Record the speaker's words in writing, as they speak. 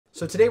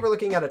So today we're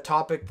looking at a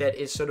topic that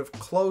is sort of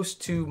close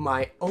to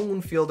my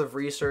own field of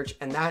research,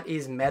 and that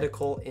is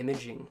medical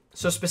imaging.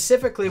 So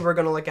specifically, we're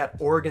going to look at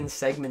organ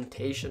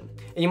segmentation.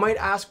 And you might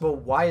ask, well,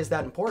 why is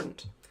that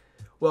important?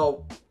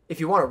 Well, if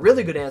you want a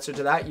really good answer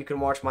to that, you can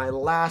watch my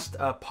last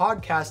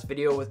podcast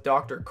video with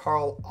Dr.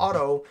 Carl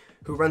Otto,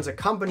 who runs a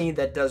company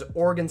that does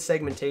organ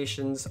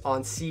segmentations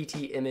on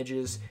CT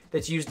images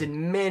that's used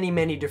in many,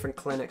 many different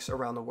clinics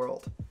around the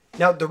world.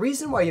 Now, the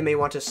reason why you may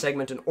want to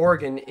segment an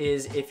organ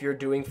is if you're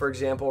doing, for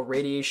example,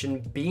 radiation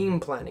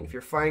beam planning. If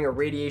you're firing a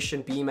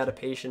radiation beam at a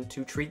patient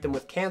to treat them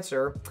with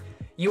cancer,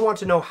 you want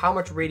to know how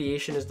much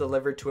radiation is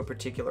delivered to a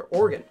particular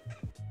organ.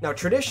 Now,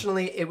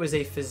 traditionally, it was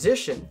a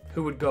physician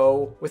who would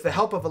go, with the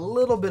help of a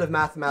little bit of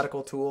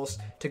mathematical tools,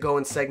 to go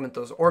and segment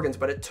those organs,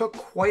 but it took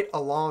quite a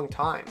long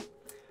time.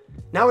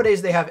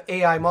 Nowadays, they have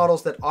AI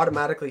models that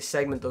automatically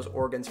segment those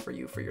organs for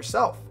you for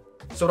yourself.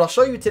 So what I'll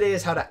show you today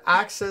is how to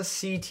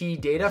access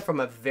CT data from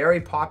a very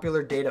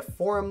popular data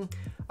forum.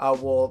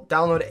 We'll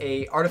download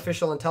a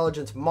artificial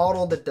intelligence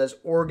model that does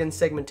organ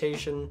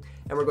segmentation,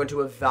 and we're going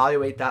to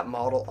evaluate that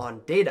model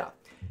on data.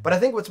 But I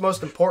think what's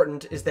most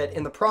important is that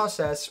in the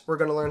process, we're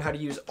going to learn how to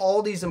use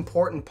all these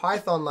important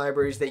Python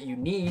libraries that you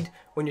need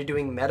when you're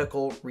doing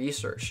medical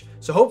research.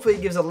 So hopefully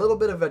it gives a little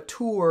bit of a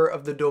tour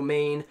of the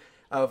domain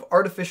of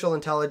artificial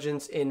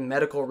intelligence in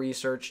medical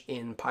research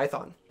in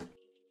Python.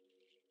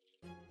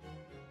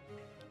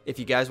 If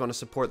you guys want to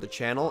support the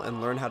channel and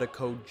learn how to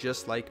code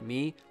just like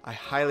me, I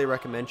highly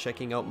recommend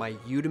checking out my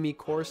Udemy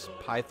course,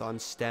 Python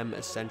STEM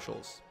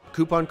Essentials.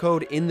 Coupon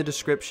code in the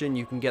description,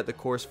 you can get the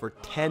course for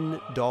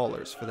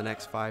 $10 for the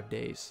next 5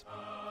 days.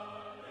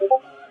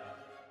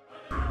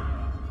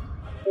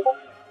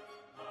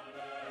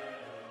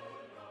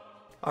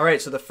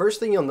 Alright, so the first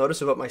thing you'll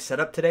notice about my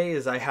setup today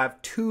is I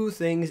have two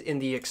things in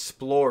the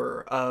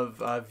Explorer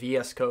of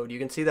VS Code. You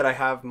can see that I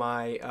have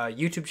my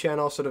YouTube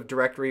channel sort of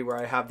directory where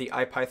I have the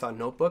IPython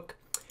notebook.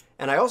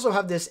 And I also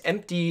have this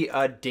empty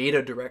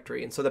data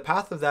directory. And so the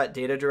path of that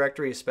data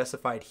directory is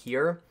specified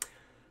here.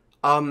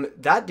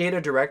 That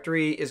data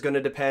directory is going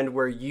to depend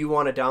where you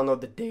want to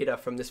download the data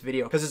from this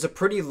video, because it's a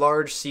pretty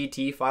large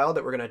CT file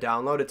that we're going to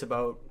download. It's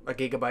about 1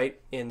 gigabyte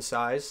in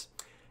size.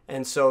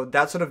 And so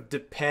that sort of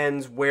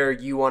depends where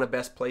you want to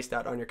best place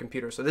that on your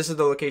computer. So this is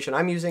the location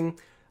I'm using.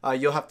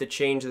 You'll have to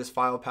change this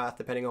file path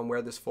depending on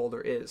where this folder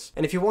is.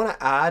 And if you want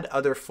to add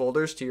other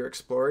folders to your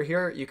Explorer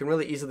here, you can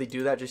really easily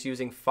do that just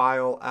using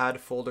File,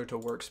 Add Folder to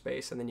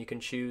Workspace, and then you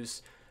can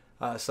choose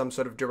some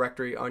sort of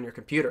directory on your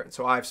computer. And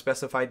so I've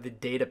specified the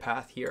data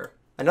path here.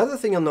 Another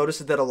thing you'll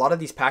notice is that a lot of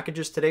these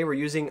packages today we're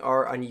using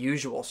are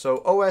unusual.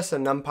 So OS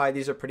and NumPy,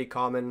 these are pretty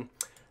common.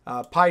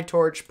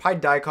 PyTorch,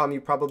 PyDICOM you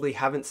probably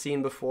haven't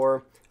seen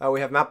before. We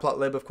have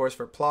Matplotlib, of course,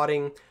 for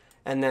plotting.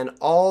 And then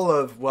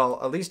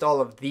at least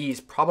all of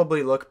these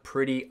probably look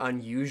pretty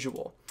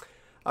unusual.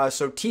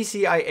 So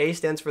TCIA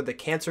stands for the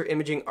Cancer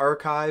Imaging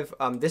Archive.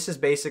 This is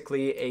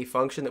basically a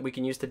function that we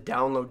can use to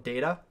download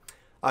data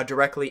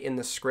directly in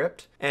the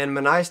script. And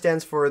MANI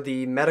stands for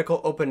the Medical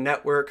Open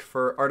Network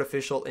for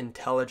Artificial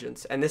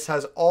Intelligence. And this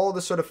has all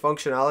the sort of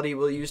functionality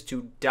we'll use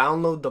to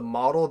download the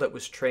model that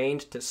was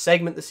trained to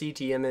segment the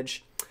CT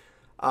image,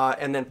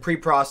 and then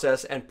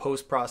pre-process and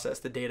post-process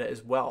the data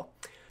as well.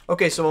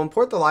 Okay, so we'll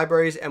import the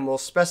libraries and we'll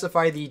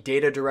specify the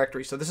data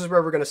directory. So this is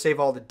where we're going to save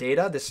all the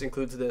data. This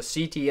includes the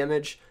CT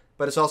image,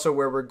 but it's also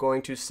where we're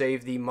going to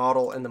save the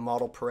model and the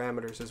model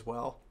parameters as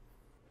well.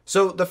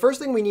 So the first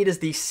thing we need is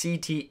the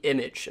CT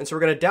image. And so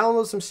we're going to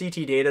download some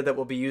CT data that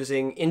we'll be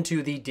using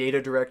into the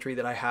data directory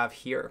that I have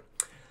here.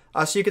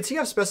 So you can see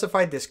I've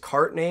specified this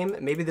cart name.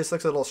 Maybe this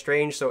looks a little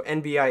strange. So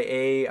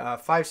NBIA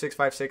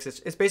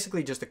 5656, it's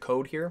basically just a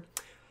code here.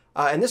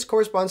 And this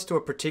corresponds to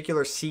a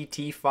particular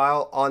CT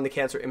file on the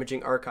Cancer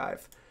Imaging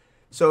Archive.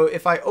 So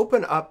if I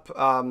open up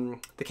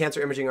the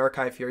Cancer Imaging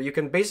Archive here, you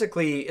can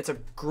basically, it's a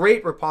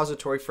great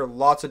repository for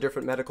lots of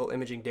different medical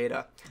imaging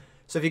data.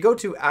 So if you go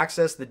to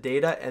access the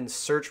data and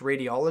search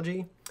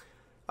radiology,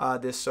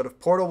 this sort of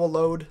portal will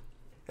load.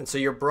 And so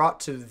you're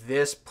brought to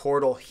this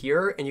portal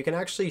here, and you can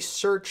actually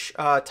search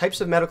types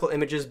of medical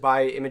images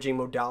by imaging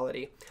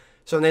modality.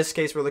 So in this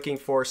case, we're looking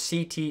for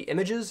CT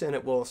images, and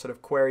it will sort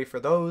of query for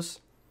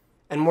those.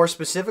 And more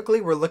specifically,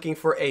 we're looking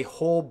for a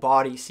whole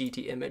body CT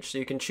image. So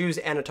you can choose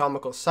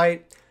anatomical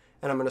site,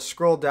 and I'm going to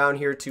scroll down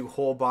here to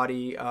whole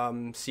body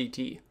CT.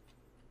 And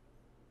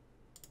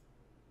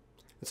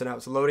so now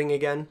it's loading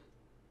again.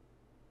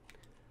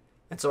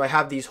 And so I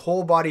have these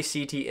whole body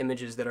CT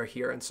images that are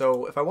here. And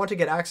so if I want to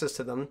get access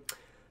to them,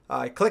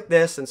 I click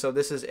this. And so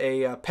this is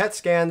a PET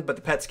scan, but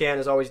the PET scan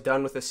is always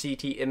done with a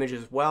CT image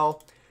as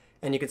well.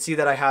 And you can see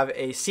that I have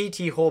a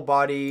CT whole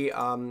body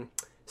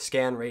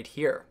scan right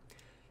here.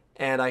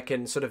 And I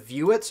can sort of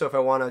view it. So if I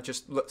want to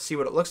just see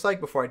what it looks like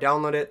before I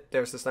download it,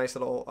 there's this nice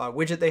little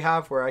widget they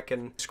have where I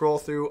can scroll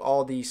through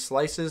all the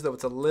slices, though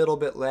it's a little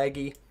bit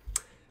laggy.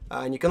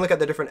 And you can look at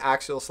the different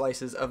axial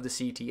slices of the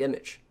CT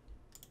image.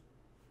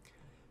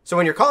 So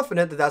when you're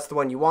confident that that's the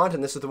one you want,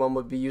 and this is the one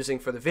we'll be using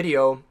for the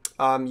video,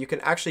 you can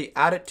actually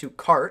add it to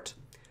cart.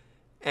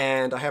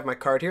 And I have my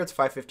cart here, it's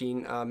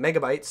 515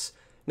 megabytes.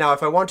 Now,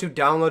 if I want to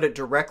download it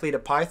directly to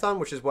Python,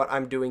 which is what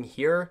I'm doing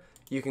here,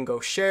 you can go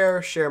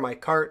share my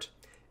cart,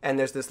 and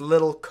there's this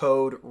little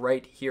code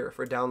right here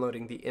for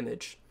downloading the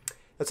image.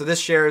 And so this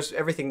shares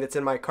everything that's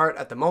in my cart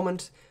at the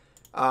moment.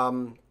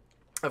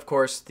 Of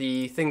course,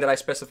 the thing that I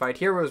specified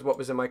here was what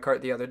was in my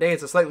cart the other day.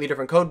 It's a slightly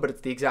different code, but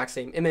it's the exact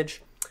same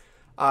image.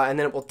 And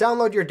then it will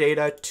download your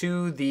data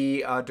to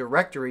the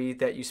directory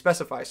that you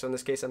specify. So in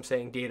this case, I'm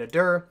saying data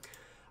dir.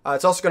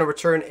 It's also going to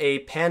return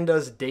a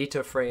pandas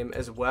data frame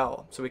as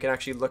well, so we can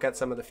actually look at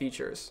some of the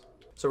features.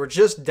 So we're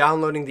just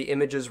downloading the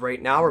images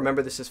right now.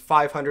 Remember, this is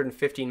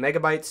 515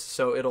 megabytes,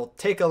 so it'll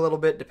take a little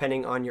bit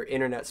depending on your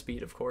internet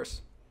speed, of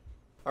course.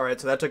 All right,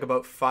 so that took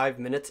about 5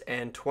 minutes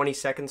and 20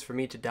 seconds for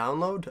me to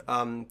download.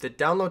 The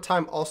download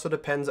time also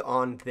depends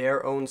on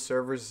their own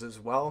servers as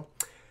well.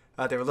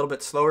 They're a little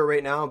bit slower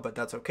right now, but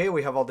that's okay.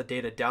 We have all the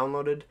data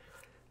downloaded.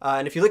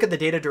 And if you look at the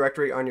data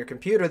directory on your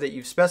computer that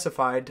you've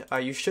specified,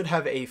 you should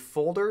have a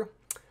folder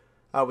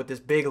with this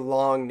big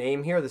long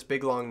name here, this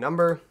big long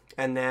number,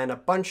 and then a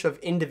bunch of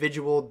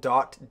individual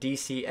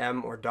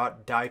 .dcm or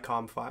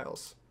 .dicom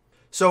files.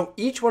 So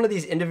each one of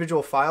these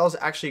individual files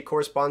actually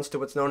corresponds to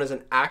what's known as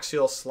an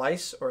axial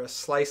slice, or a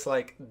slice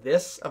like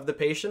this of the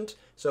patient.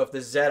 So if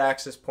the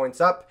z-axis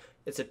points up,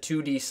 it's a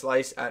 2D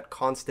slice at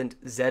constant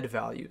z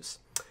values.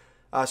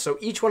 So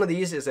each one of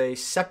these is a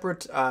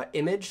separate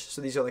image. So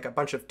these are like a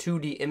bunch of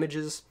 2D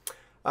images.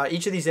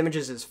 Each of these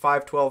images is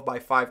 512 by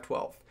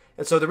 512.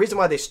 And so the reason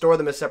why they store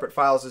them as separate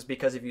files is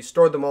because if you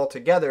stored them all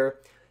together,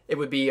 it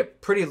would be a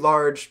pretty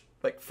large,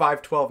 like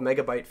 512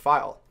 megabyte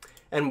file.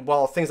 And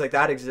while things like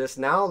that exist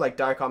now, like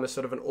DICOM is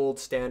sort of an old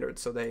standard,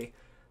 so they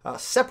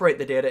separate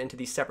the data into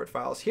these separate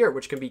files here,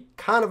 which can be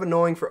kind of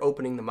annoying for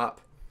opening them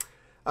up.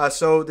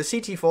 So the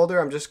CT folder,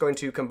 I'm just going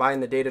to combine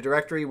the data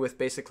directory with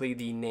basically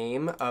the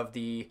name of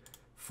the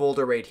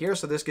folder right here.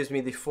 So this gives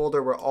me the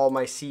folder where all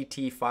my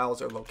CT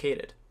files are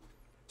located.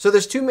 So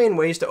there's two main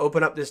ways to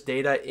open up this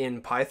data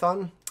in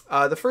Python.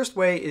 The first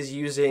way is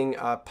using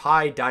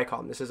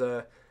PyDicom. This is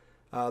a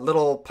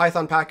little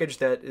Python package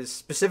that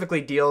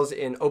specifically deals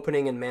in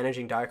opening and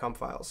managing DICOM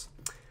files.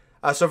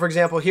 So for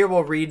example, here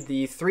we'll read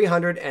the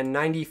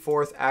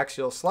 394th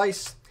axial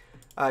slice.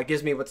 It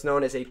gives me what's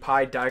known as a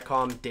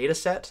PyDicom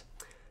dataset.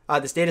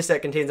 This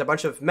dataset contains a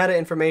bunch of meta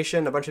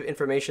information, a bunch of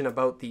information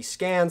about the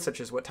scan, such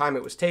as what time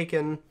it was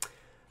taken,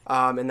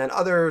 and then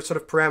other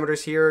sort of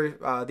parameters here.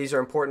 These are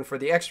important for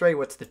the X-ray.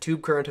 What's the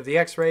tube current of the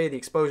X-ray, the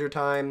exposure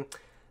time,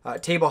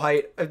 table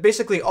height,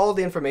 basically all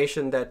the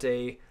information that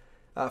a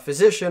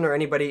physician or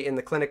anybody in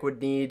the clinic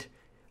would need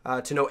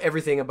to know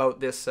everything about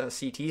this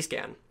CT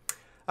scan.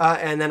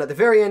 And then at the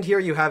very end here,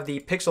 you have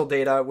the pixel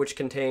data, which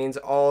contains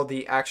all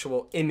the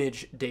actual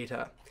image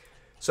data.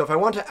 So if I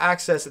want to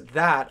access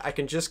that, I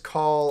can just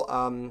call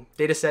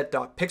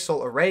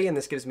dataset.pixelArray, and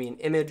this gives me an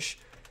image.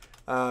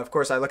 Of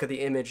course, I look at the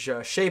image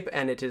shape,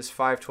 and it is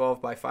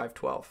 512 by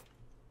 512.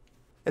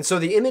 And so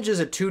the image is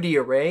a 2D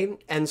array,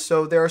 and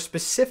so there are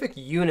specific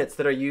units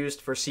that are used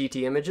for CT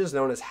images,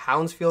 known as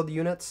Hounsfield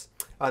units.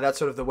 That's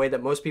sort of the way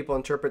that most people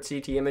interpret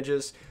CT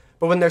images.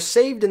 But when they're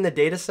saved in the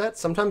dataset,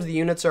 sometimes the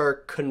units are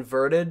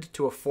converted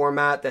to a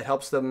format that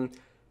helps them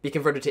be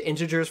converted to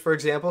integers, for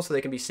example, so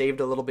they can be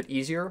saved a little bit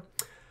easier.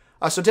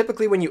 So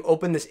typically when you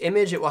open this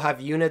image, it will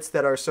have units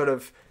that are sort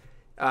of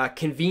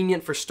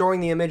convenient for storing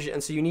the image,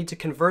 and so you need to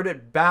convert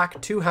it back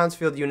to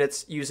Hounsfield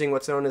units using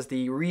what's known as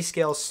the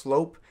rescale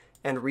slope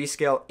and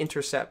rescale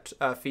intercept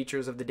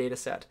features of the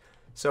dataset.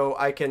 So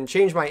I can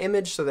change my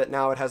image so that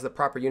now it has the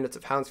proper units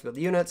of Hounsfield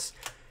units,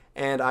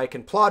 and I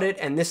can plot it,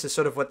 and this is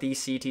sort of what the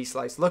CT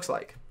slice looks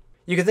like.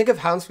 You can think of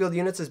Hounsfield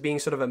units as being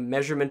sort of a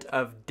measurement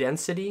of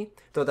density,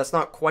 though that's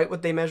not quite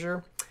what they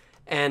measure.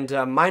 And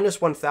minus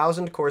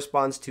 1000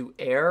 corresponds to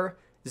air,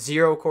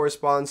 0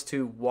 corresponds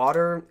to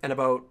water, and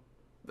about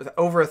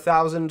over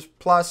 1000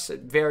 plus,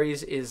 it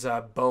varies, is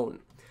bone.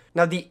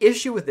 Now the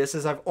issue with this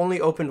is I've only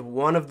opened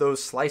one of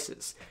those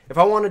slices. If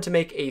I wanted to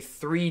make a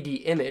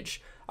 3D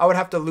image, I would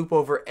have to loop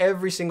over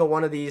every single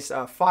one of these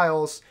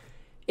files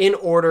in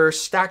order,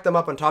 stack them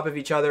up on top of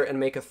each other, and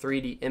make a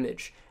 3D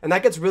image. And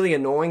that gets really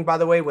annoying, by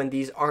the way, when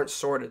these aren't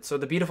sorted. So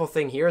the beautiful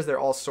thing here is they're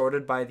all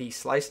sorted by the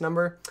slice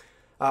number.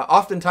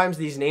 Oftentimes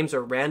these names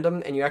are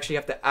random, and you actually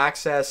have to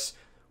access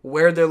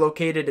where they're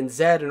located in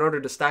Z in order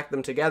to stack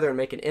them together and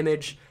make an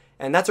image.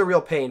 And that's a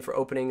real pain for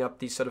opening up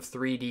these sort of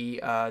 3D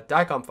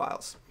DICOM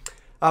files.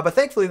 But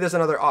thankfully there's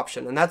another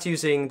option, and that's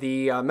using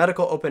the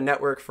Medical Open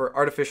Network for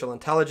Artificial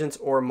Intelligence,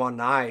 or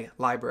MONAI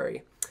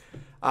library.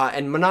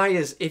 And MONAI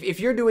is, if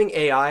you're doing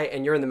AI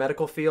and you're in the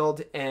medical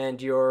field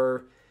and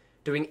you're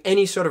doing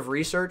any sort of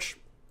research,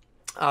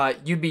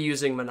 you'd be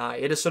using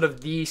MONAI. It is sort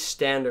of the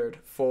standard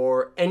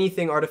for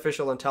anything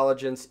artificial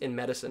intelligence in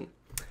medicine.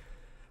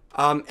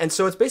 And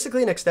so it's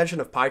basically an extension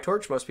of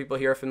PyTorch. Most people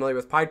here are familiar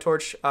with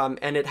PyTorch,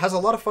 and it has a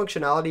lot of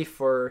functionality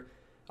for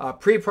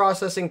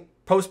pre-processing,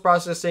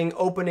 post-processing,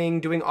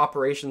 opening, doing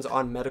operations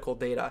on medical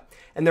data.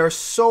 And there are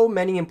so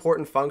many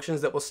important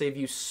functions that will save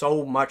you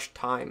so much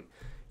time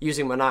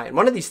using MONAI. And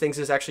one of these things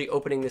is actually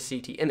opening the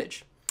CT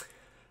image.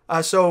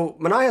 So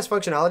Manai has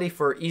functionality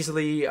for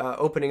easily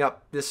opening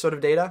up this sort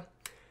of data.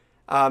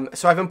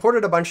 So I've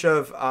imported a bunch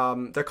of,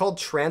 they're called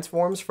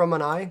transforms from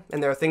Manai,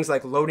 and there are things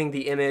like loading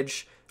the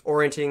image,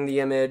 orienting the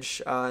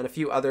image, and a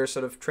few other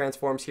sort of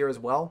transforms here as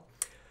well.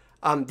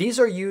 These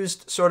are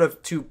used sort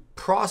of to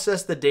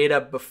process the data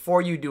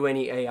before you do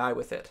any AI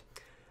with it.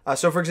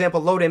 So for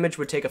example, load image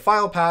would take a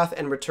file path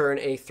and return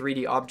a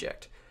 3D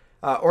object.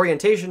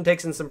 Orientation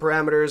takes in some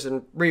parameters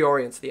and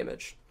reorients the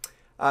image.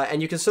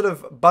 And you can sort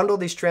of bundle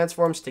these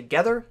transforms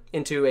together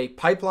into a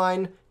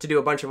pipeline to do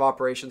a bunch of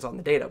operations on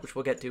the data, which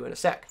we'll get to in a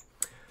sec.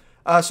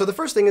 So the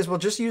first thing is we'll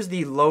just use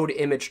the load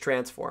image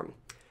transform.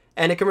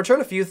 And it can return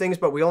a few things,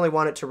 but we only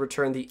want it to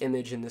return the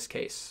image in this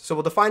case. So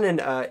we'll define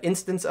an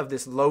instance of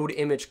this load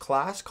image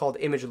class called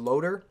image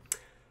loader.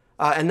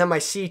 And then my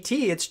CT,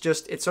 it's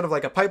sort of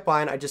like a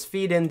pipeline. I just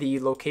feed in the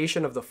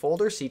location of the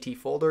folder, CT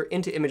folder,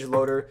 into image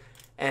loader,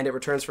 and it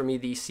returns for me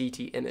the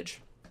CT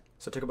image.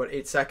 So it took about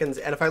 8 seconds.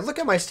 And if I look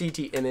at my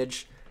CT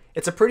image,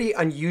 it's a pretty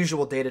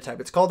unusual data type.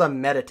 It's called a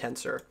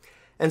metatensor.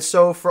 And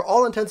so for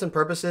all intents and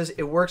purposes,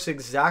 it works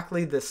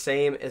exactly the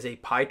same as a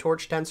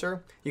PyTorch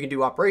tensor. You can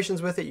do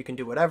operations with it, you can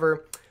do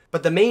whatever.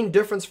 But the main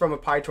difference from a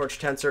PyTorch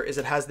tensor is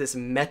it has this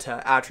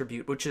meta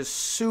attribute, which is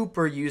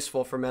super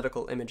useful for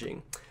medical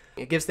imaging.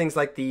 It gives things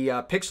like the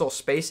pixel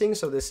spacing.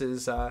 So this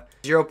is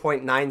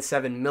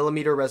 0.97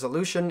 millimeter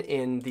resolution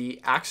in the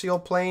axial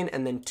plane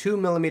and then 2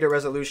 millimeter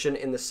resolution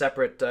in the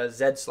separate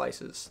Z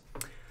slices.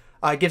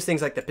 It gives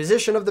things like the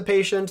position of the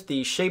patient,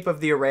 the shape of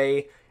the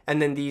array, and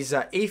then these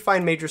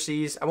affine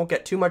matrices. I won't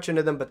get too much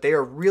into them, but they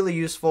are really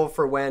useful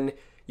for when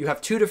you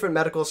have two different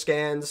medical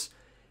scans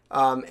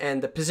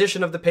and the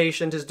position of the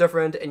patient is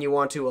different and you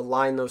want to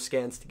align those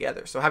scans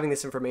together. So having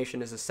this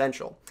information is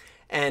essential.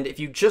 And if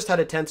you just had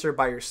a tensor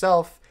by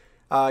yourself,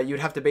 you'd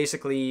have to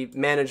basically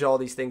manage all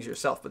these things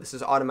yourself, but this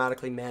is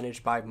automatically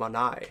managed by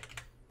Manai.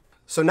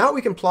 So now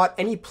we can plot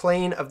any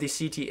plane of the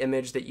CT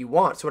image that you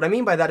want. So what I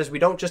mean by that is we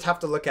don't just have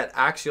to look at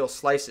axial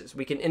slices.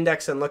 We can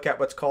index and look at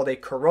what's called a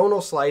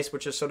coronal slice,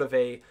 which is sort of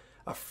a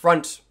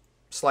front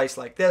slice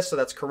like this. So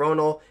that's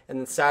coronal, and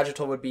then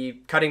sagittal would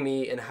be cutting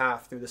me in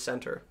half through the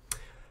center.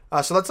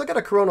 So let's look at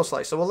a coronal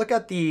slice. So we'll look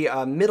at the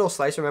middle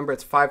slice. Remember,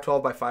 it's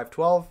 512 by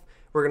 512.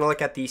 We're going to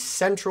look at the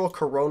central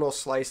coronal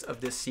slice of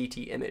this CT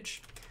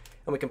image.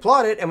 And we can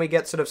plot it, and we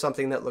get sort of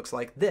something that looks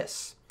like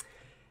this.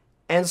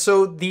 And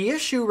so the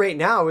issue right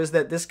now is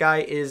that this guy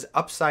is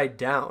upside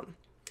down,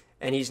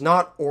 and he's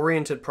not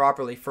oriented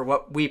properly for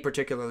what we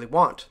particularly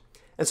want.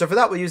 And so for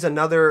that, we'll use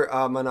another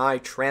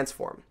Manai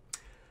transform.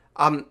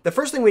 The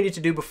first thing we need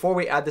to do before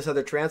we add this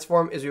other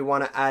transform is we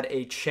want to add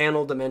a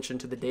channel dimension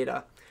to the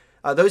data.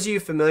 Those of you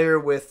familiar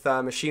with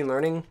machine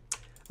learning,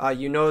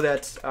 you know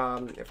that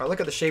if I look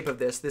at the shape of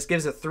this, this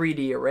gives a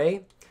 3D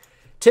array.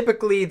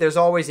 Typically, there's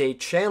always a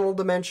channel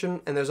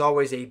dimension and there's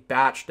always a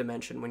batch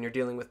dimension when you're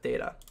dealing with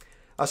data.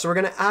 So we're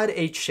going to add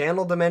a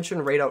channel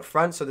dimension right out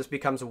front. So this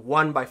becomes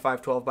 1 by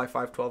 512 by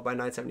 512 by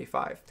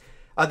 975.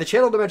 The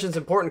channel dimension is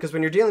important because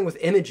when you're dealing with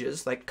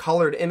images, like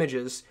colored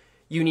images,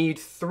 you need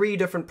 3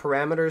 different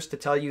parameters to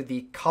tell you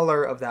the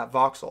color of that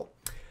voxel.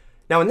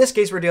 Now in this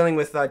case, we're dealing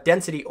with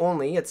density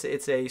only. It's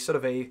a sort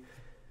of a,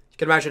 you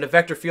can imagine a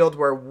vector field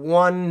where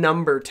one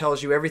number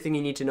tells you everything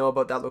you need to know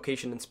about that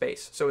location in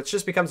space. So it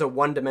just becomes a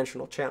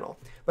one-dimensional channel.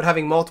 But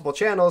having multiple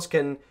channels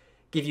can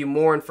give you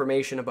more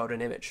information about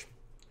an image.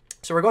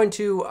 So we're going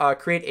to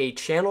create a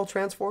channel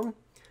transform.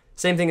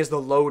 Same thing as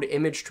the load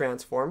image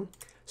transform.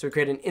 So we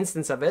create an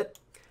instance of it.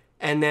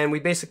 And then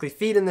we basically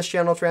feed in this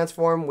channel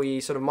transform.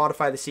 We sort of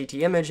modify the CT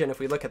image. And if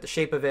we look at the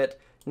shape of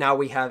it, now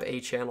we have a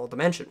channel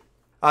dimension.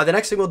 The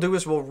next thing we'll do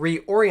is we'll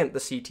reorient the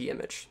CT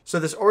image. So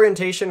this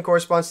orientation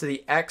corresponds to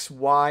the X,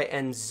 Y,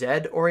 and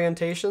Z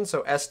orientation.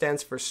 So S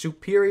stands for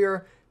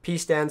superior, P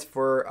stands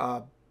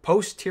for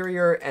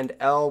posterior, and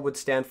L would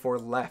stand for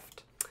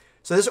left.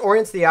 So this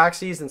orients the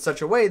axes in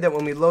such a way that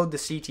when we load the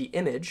CT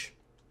image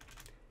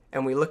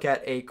and we look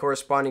at a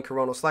corresponding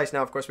coronal slice,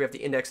 now of course we have to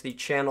index the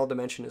channel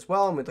dimension as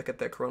well, and we look at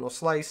the coronal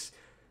slice,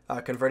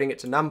 converting it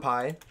to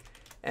NumPy,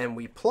 and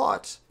we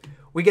plot,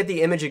 we get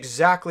the image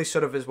exactly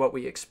sort of as what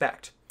we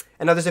expect.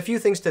 And now there's a few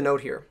things to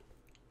note here.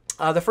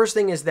 The first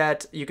thing is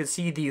that you can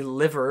see the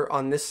liver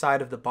on this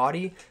side of the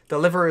body. The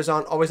liver is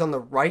always on the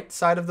right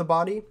side of the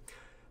body.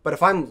 But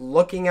if I'm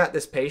looking at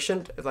this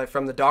patient, like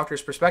from the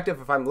doctor's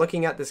perspective, if I'm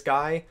looking at this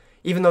guy,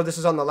 even though this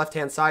is on the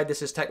left-hand side,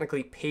 this is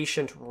technically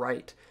patient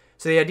right.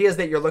 So the idea is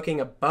that you're looking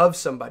above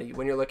somebody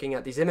when you're looking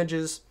at these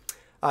images.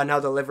 Now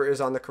the liver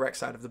is on the correct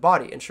side of the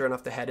body. And sure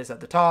enough, the head is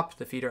at the top,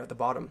 the feet are at the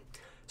bottom.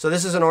 So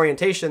this is an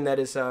orientation that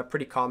is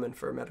pretty common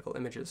for medical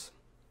images.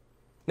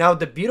 Now,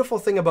 the beautiful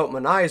thing about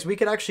Manai is we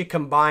could actually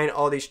combine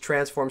all these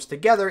transforms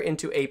together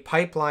into a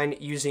pipeline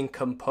using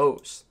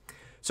Compose.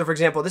 So for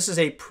example, this is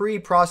a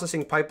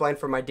pre-processing pipeline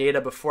for my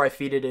data before I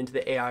feed it into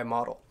the AI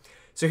model.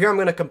 So here I'm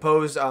going to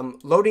compose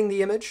loading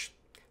the image.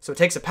 So it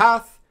takes a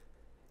path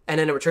and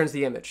then it returns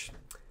the image.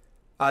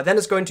 Then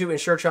it's going to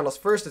ensure channels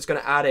first, it's going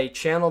to add a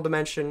channel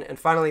dimension, and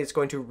finally it's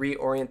going to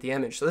reorient the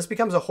image. So this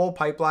becomes a whole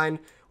pipeline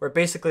where it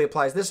basically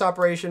applies this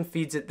operation,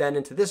 feeds it then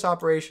into this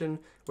operation,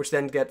 which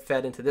then get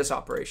fed into this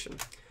operation.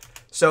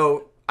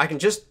 So I can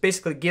just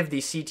basically give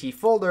the CT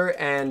folder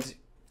and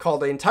call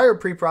the entire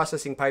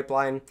pre-processing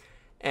pipeline,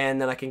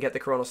 and then I can get the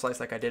coronal slice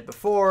like I did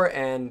before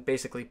and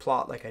basically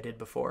plot like I did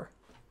before.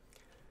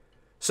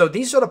 So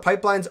these sort of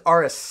pipelines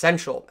are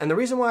essential. And the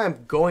reason why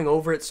I'm going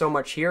over it so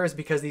much here is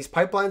because these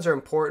pipelines are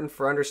important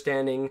for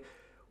understanding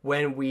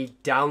when we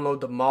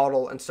download the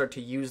model and start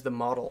to use the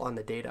model on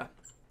the data.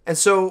 And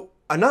so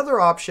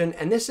another option,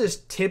 and this is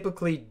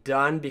typically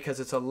done because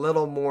it's a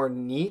little more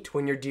neat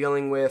when you're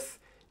dealing with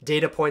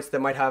data points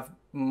that might have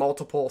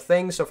multiple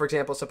things. So for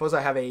example, suppose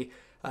I have a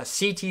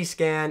CT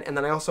scan and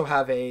then I also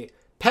have a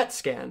PET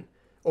scan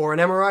or an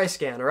MRI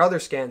scan or other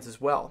scans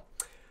as well.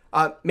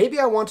 Maybe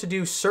I want to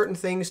do certain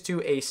things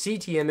to a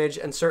CT image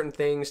and certain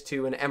things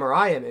to an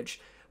MRI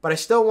image, but I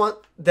still want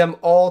them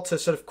all to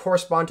sort of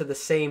correspond to the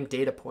same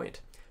data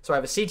point. So I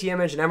have a CT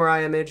image, an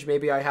MRI image,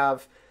 maybe I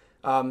have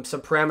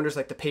some parameters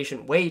like the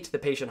patient weight, the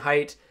patient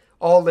height,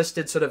 all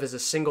listed sort of as a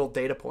single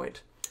data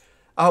point.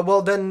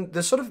 Well, then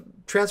the sort of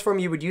transform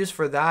you would use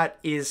for that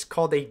is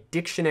called a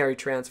dictionary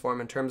transform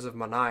in terms of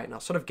Manai, and I'll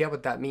sort of get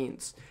what that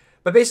means.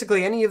 But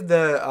basically, any of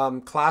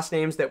the class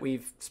names that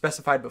we've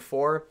specified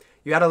before,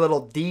 you add a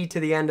little D to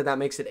the end, and that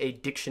makes it a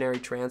dictionary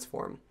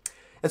transform.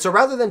 And so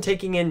rather than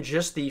taking in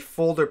just the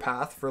folder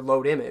path for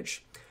load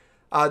image,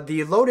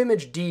 the load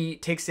image D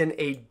takes in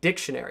a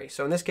dictionary.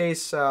 So in this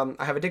case, I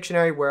have a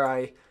dictionary where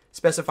I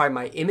specify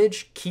my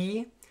image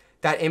key.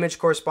 That image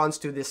corresponds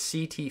to this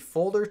CT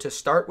folder to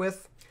start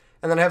with.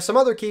 And then I have some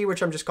other key,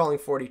 which I'm just calling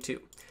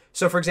 42.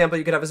 So for example,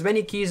 you could have as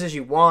many keys as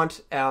you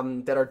want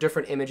that are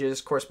different images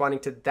corresponding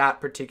to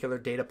that particular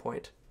data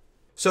point.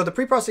 So the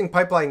pre-processing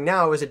pipeline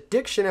now is a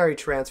dictionary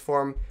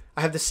transform.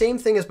 I have the same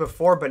thing as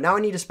before, but now I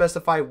need to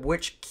specify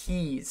which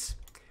keys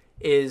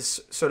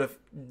is sort of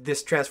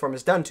this transform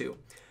is done to.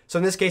 So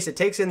in this case, it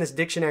takes in this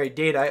dictionary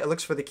data, it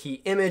looks for the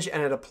key image,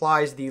 and it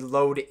applies the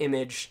load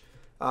image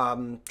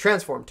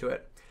transform to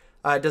it.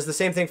 It does the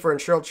same thing for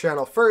ensure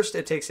channel first.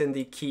 It takes in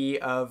the key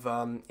of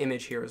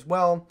image here as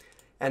well.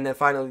 And then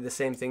finally, the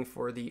same thing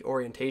for the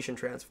orientation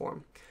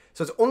transform.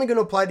 So it's only going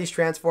to apply these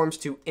transforms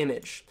to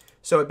image.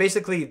 So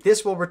basically,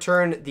 this will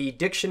return the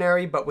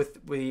dictionary, but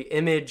with the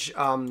image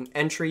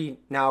entry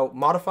now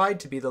modified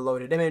to be the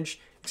loaded image,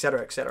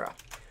 etc., etc.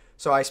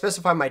 So I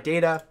specify my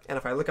data, and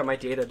if I look at my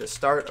data to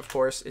start, of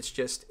course, it's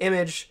just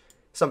image,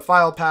 some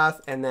file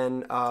path, and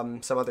then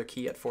some other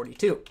key at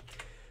 42.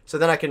 So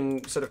then I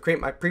can sort of create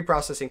my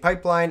pre-processing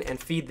pipeline and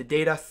feed the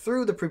data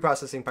through the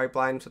pre-processing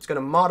pipeline. So it's going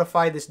to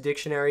modify this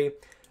dictionary.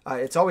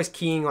 It's always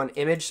keying on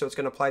image, so it's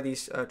going to apply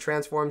these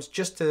transforms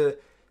just to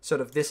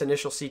sort of this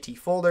initial CT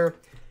folder.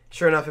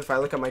 Sure enough, if I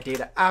look at my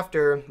data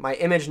after, my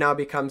image now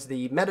becomes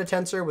the meta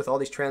tensor with all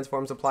these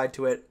transforms applied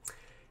to it,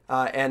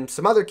 and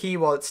some other key,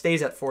 well, it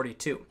stays at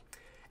 42.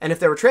 And if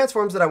there were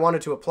transforms that I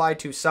wanted to apply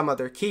to some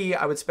other key,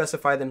 I would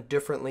specify them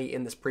differently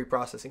in this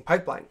pre-processing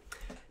pipeline.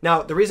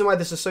 Now, the reason why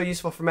this is so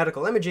useful for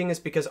medical imaging is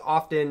because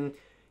often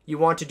you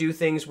want to do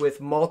things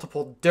with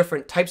multiple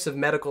different types of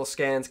medical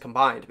scans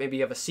combined. Maybe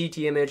you have a CT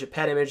image, a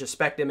PET image, a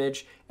SPECT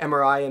image,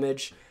 MRI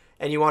image,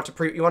 and you want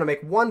to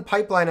make one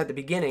pipeline at the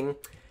beginning,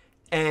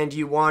 and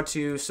you want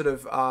to sort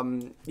of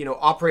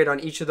operate on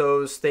each of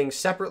those things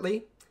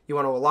separately. You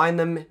want to align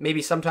them.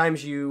 Maybe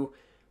sometimes you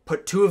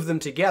put two of them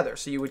together,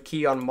 so you would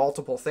key on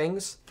multiple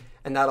things,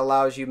 and that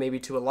allows you maybe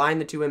to align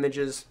the two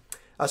images.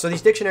 So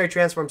these dictionary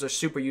transforms are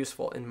super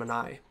useful in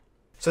Manai.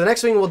 So the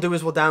next thing we'll do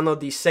is we'll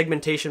download the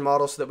segmentation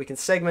model so that we can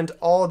segment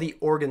all the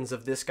organs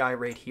of this guy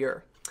right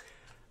here.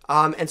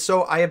 And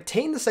so I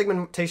obtained the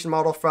segmentation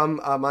model from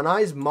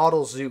Manai's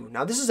Model Zoo.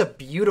 Now this is a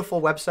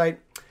beautiful website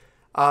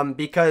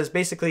because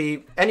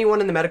basically anyone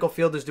in the medical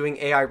field is doing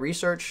AI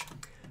research.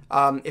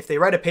 If they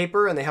write a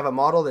paper and they have a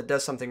model that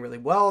does something really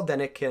well, then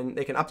they can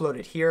upload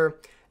it here,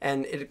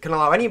 and it can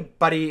allow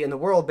anybody in the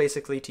world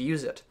basically to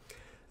use it.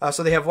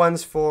 So they have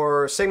ones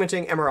for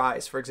segmenting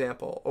MRIs, for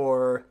example,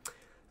 or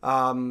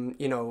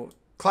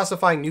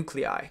classifying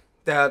nuclei,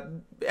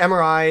 the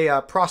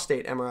MRI,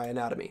 prostate MRI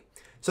anatomy.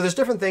 So there's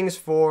different things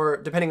for,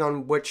 depending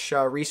on which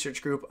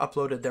research group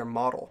uploaded their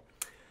model.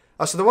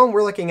 So the one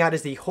we're looking at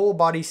is the whole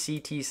body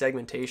CT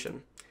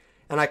segmentation.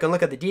 And I can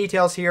look at the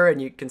details here,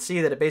 and you can see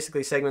that it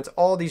basically segments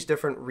all these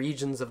different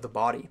regions of the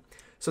body.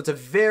 So it's a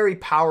very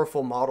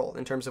powerful model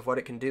in terms of what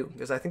it can do.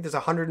 I think there's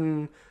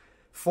 104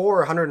 or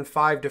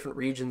 105 different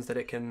regions that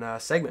it can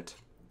segment.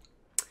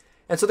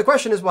 And so the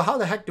question is, well, how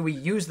the heck do we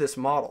use this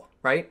model,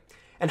 right?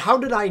 And how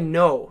did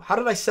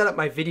I set up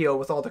my video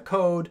with all the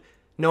code,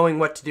 knowing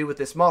what to do with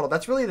this model?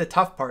 That's really the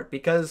tough part,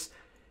 because,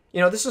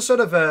 this is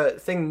sort of a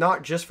thing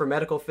not just for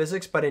medical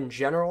physics, but in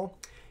general.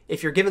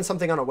 If you're given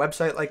something on a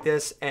website like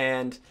this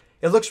and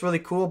it looks really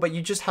cool, but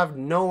you just have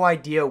no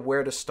idea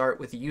where to start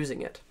with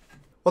using it.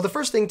 Well, the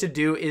first thing to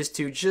do is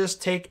to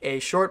just take a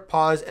short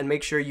pause and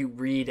make sure you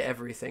read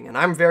everything. And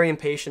I'm very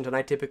impatient, and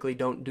I typically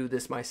don't do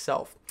this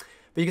myself.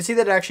 But you can see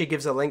that it actually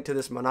gives a link to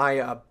this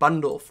Manai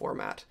bundle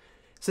format.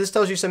 So this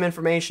tells you some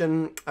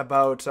information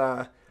about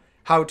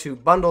how to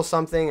bundle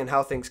something and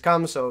how things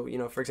come. So,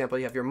 for example,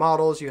 you have your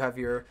models, you have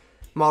your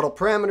model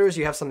parameters,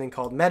 you have something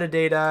called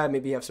metadata,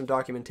 maybe you have some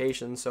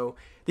documentation. So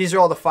these are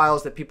all the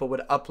files that people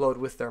would upload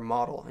with their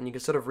model, and you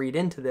can sort of read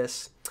into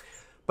this.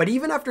 But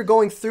even after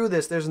going through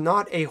this, there's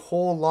not a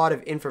whole lot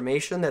of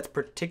information that's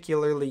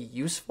particularly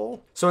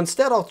useful. So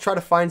instead, I'll try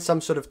to find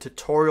some sort of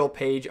tutorial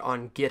page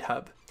on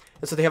GitHub.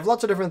 And so they have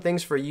lots of different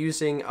things for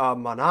using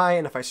Manai,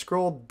 and if I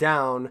scroll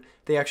down,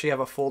 they actually have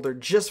a folder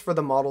just for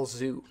the model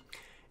zoo.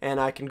 And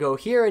I can go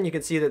here and you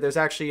can see that there's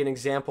actually an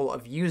example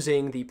of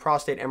using the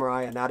prostate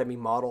MRI anatomy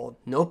model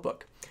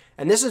notebook.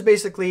 And this is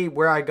basically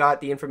where I got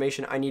the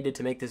information I needed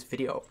to make this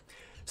video.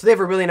 So they have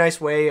a really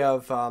nice way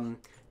of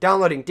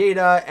downloading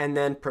data and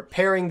then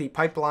preparing the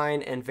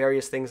pipeline and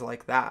various things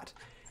like that.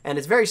 And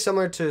it's very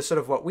similar to sort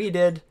of what we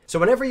did. So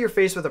whenever you're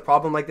faced with a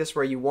problem like this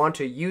where you want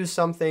to use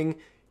something,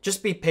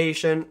 just be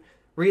patient,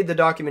 read the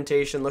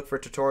documentation, look for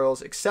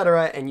tutorials,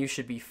 etc., and you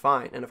should be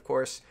fine. And of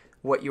course,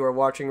 what you are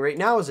watching right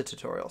now is a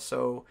tutorial,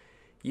 so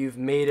you've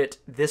made it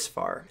this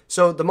far.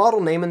 So the model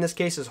name in this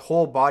case is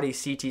whole body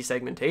CT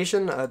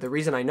segmentation. The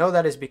reason I know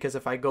that is because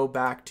if I go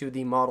back to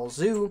the model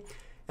zoo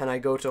and I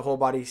go to whole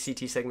body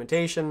CT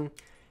segmentation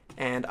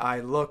and I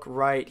look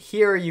right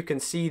here, you can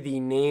see the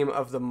name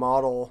of the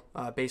model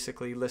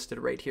basically listed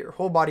right here,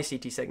 whole body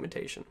CT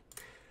segmentation.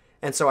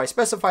 And so I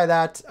specify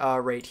that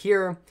right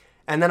here,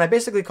 and then I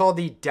basically call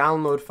the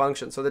download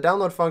function. So the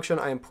download function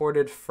I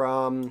imported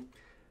from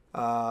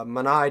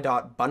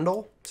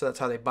manai.bundle, so that's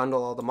how they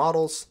bundle all the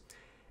models.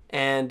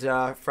 And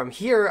from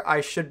here,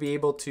 I should be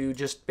able to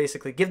just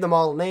basically give the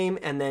model name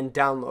and then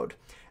download.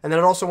 And then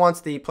it also wants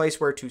the place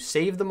where to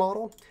save the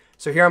model.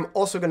 So here I'm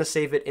also going to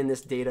save it in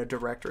this data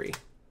directory.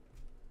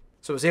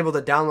 So I was able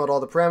to download all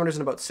the parameters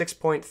in about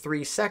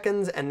 6.3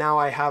 seconds, and now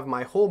I have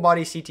my whole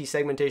body CT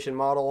segmentation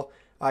model.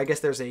 I guess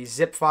there's a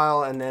zip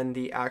file and then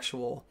the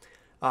actual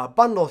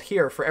bundle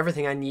here for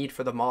everything I need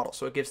for the model.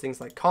 So it gives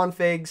things like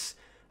configs,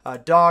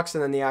 docs,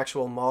 and then the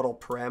actual model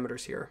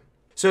parameters here.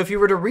 So if you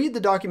were to read the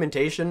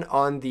documentation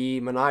on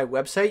the Manai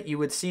website, you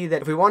would see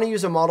that if we want to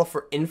use a model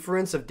for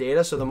inference of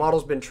data, so the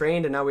model's been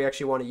trained and now we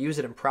actually want to use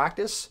it in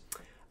practice,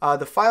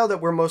 the file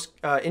that we're most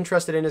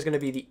interested in is going to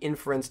be the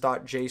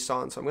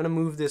inference.json. So I'm going to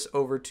move this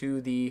over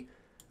to the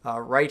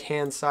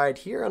right-hand side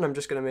here, and I'm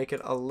just going to make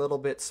it a little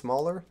bit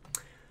smaller.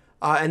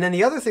 And then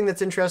the other thing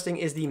that's interesting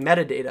is the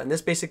metadata, and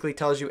this basically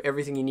tells you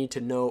everything you need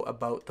to know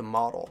about the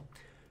model.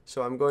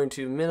 So I'm going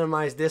to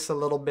minimize this a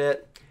little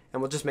bit,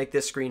 and we'll just make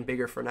this screen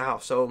bigger for now.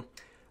 So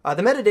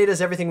the metadata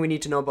is everything we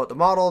need to know about the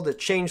model, the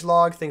change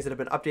log, things that have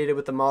been updated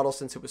with the model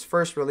since it was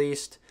first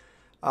released.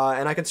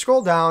 And I can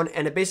scroll down,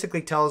 and it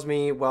basically tells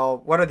me, well,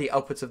 what are the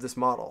outputs of this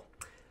model?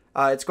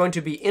 It's going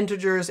to be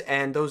integers,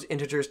 and those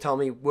integers tell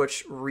me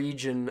which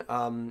region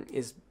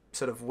is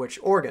sort of which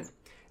organ.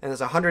 And there's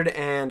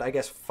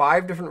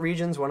 105 different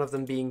regions, one of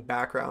them being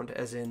background,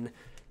 as in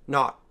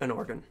not an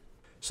organ.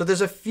 So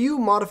there's a few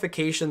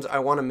modifications I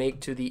want to make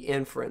to the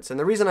inference. And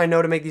the reason I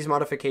know to make these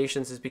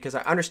modifications is because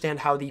I understand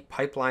how the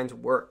pipelines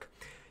work.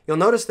 You'll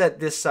notice that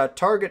this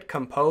target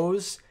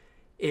compose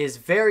is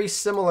very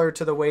similar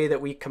to the way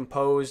that we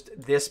composed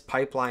this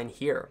pipeline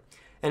here.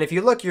 And if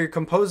you look, you're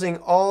composing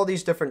all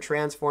these different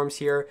transforms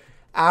here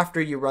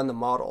after you run the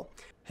model.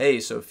 Hey,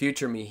 so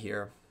future me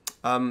here.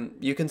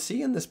 You can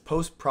see in this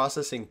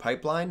post-processing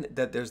pipeline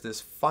that there's this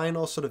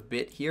final sort of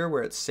bit here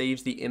where it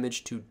saves the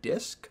image to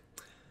disk.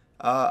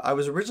 I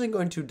was originally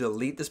going to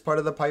delete this part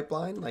of the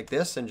pipeline like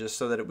this, and just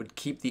so that it would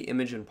keep the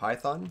image in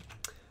Python.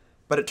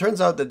 But it turns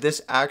out that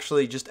this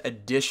actually just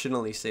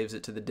additionally saves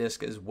it to the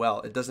disk as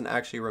well. It doesn't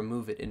actually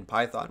remove it in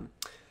Python.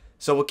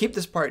 So we'll keep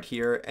this part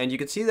here, and you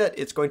can see that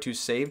it's going to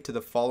save to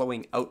the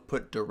following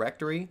output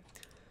directory.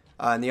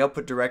 And the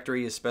output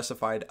directory is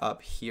specified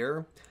up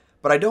here.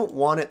 But I don't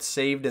want it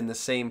saved in the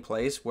same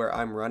place where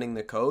I'm running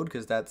the code,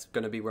 because that's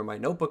going to be where my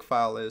notebook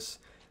file is.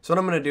 So what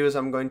I'm going to do is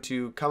I'm going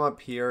to come up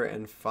here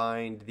and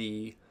find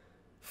the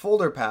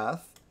folder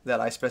path that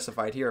I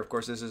specified here. Of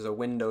course, this is a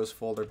Windows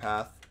folder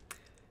path.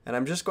 And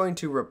I'm just going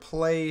to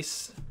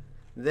replace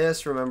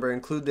this. Remember,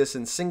 include this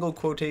in single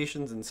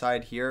quotations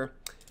inside here.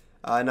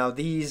 Now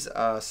these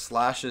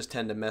slashes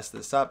tend to mess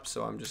this up,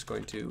 so I'm just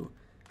going to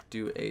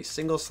do a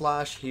single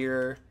slash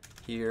here,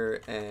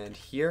 here, and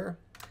here.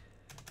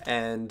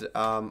 And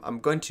I'm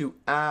going to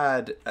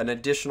add an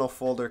additional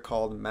folder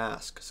called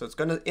mask. So it's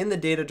going to, in the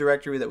data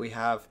directory that we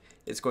have,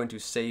 it's going to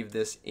save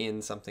this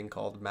in something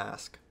called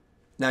mask.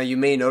 Now you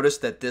may notice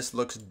that this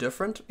looks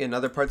different in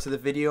other parts of the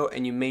video,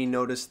 and you may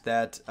notice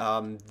that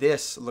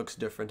this looks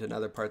different in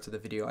other parts of the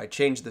video. I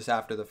changed this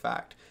after the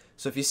fact.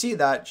 So if you see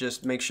that,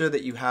 just make sure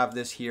that you have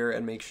this here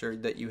and make sure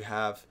that you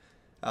have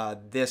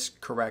this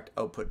correct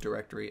output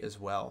directory as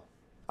well.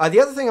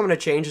 The other thing I'm going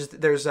to change is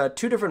that there's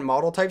two different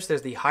model types.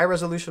 There's the high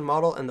resolution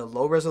model and the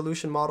low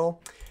resolution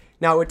model.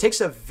 Now it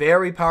takes a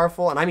very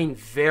powerful, and I mean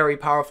very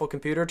powerful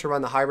computer to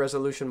run the high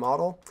resolution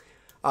model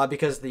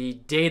because the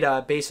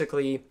data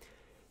basically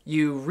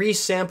you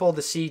resample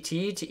the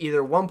CT to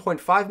either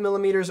 1.5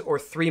 millimeters or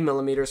 3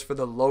 millimeters for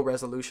the low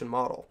resolution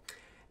model.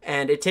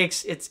 And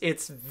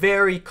it's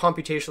very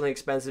computationally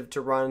expensive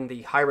to run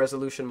the high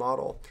resolution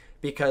model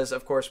because,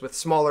 of course, with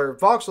smaller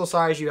voxel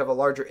size, you have a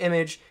larger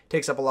image,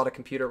 takes up a lot of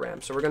computer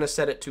RAM. So we're going to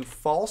set it to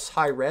false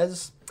high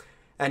res,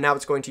 and now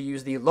it's going to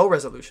use the low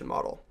resolution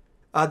model.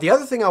 The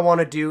other thing I want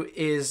to do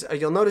is,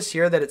 you'll notice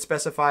here that it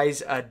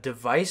specifies a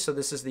device. So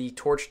this is the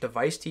torch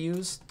device to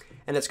use,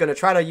 and it's going to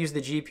try to use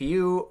the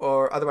GPU,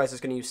 or otherwise it's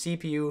going to use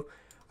CPU.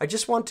 I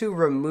just want to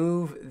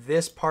remove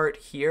this part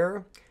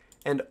here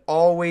and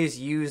always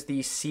use the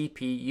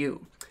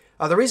CPU.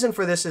 The reason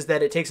for this is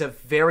that it takes a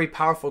very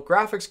powerful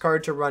graphics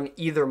card to run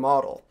either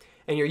model.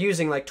 And you're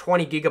using like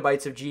 20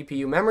 gigabytes of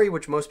GPU memory,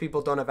 which most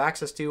people don't have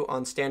access to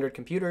on standard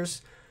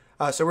computers.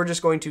 So we're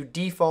just going to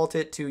default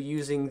it to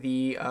using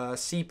the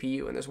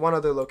CPU. And there's one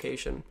other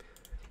location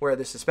where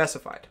this is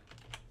specified.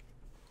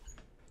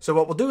 So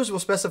what we'll do is we'll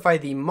specify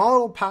the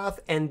model path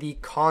and the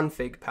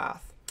config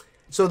path.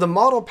 So the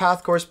model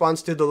path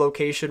corresponds to the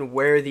location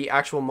where the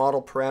actual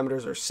model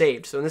parameters are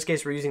saved. So in this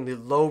case, we're using the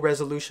low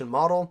resolution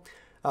model.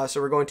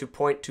 So we're going to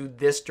point to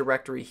this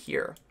directory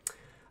here.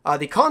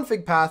 The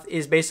config path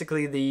is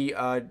basically the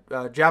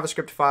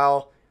JavaScript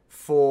file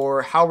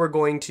for how we're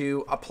going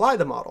to apply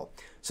the model.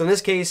 So in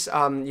this case,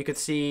 you could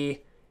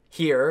see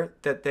here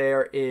that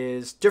there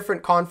is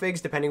different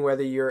configs depending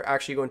whether you're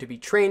actually going to be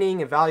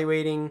training,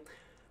 evaluating,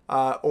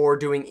 or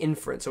doing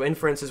inference. So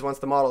inference is once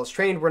the model is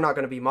trained, we're not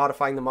going to be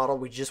modifying the model,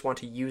 we just want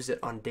to use it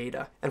on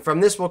data. And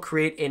from this, we'll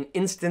create an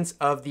instance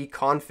of the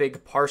config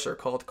parser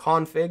called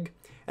config,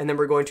 and then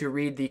we're going to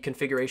read the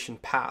configuration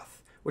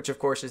path, which of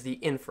course is the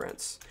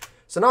inference.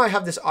 So now I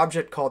have this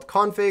object called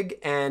config,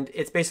 and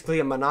it's basically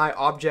a Manai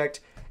object,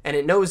 and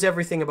it knows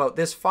everything about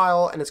this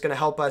file, and it's going to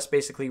help us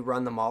basically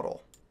run the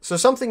model. So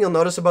something you'll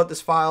notice about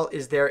this file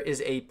is there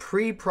is a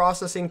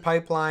pre-processing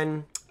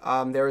pipeline,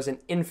 there is an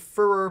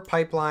inferer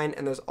pipeline,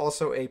 and there's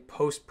also a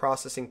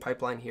post-processing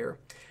pipeline here.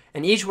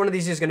 And each one of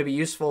these is going to be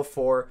useful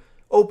for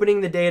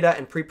opening the data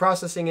and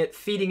pre-processing it,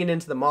 feeding it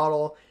into the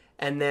model,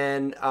 and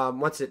then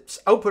once it's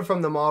output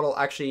from the model,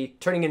 actually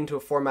turning it into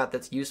a format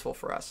that's useful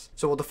for us.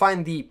 So we'll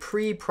define the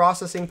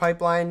pre-processing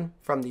pipeline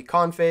from the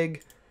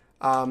config,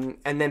 and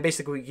then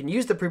basically we can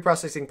use the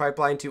pre-processing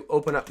pipeline to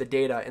open up the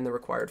data in the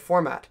required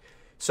format.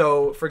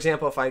 So for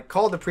example, if I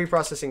call the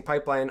pre-processing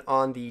pipeline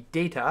on the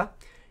data,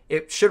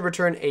 it should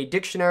return a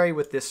dictionary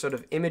with this sort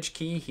of image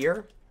key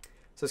here.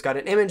 So it's got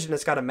an image and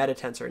it's got a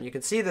metatensor, and you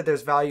can see that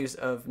there's values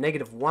of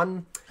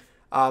 -1.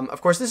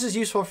 Of course, this is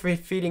useful for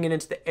feeding it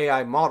into the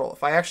AI model.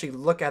 If I actually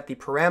look at the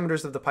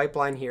parameters of the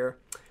pipeline here,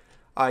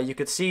 you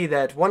could see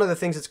that one of the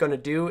things it's going to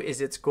do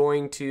is it's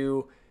going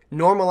to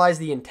normalize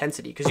the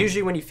intensity. Because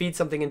usually when you feed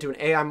something into an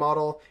AI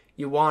model,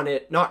 you want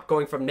it not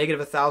going from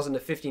 -1,000 to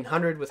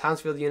 1,500 with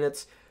Hounsfield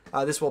units.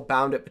 This will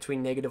bound it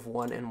between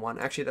 -1 and 1.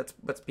 Actually, that's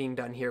what's being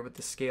done here with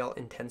the scale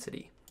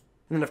intensity.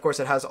 And then, of course,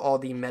 it has all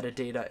the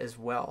metadata as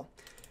well.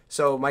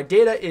 So my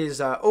data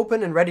is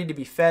open and ready to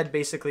be fed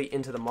basically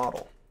into the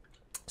model.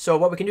 So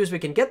what we can do is we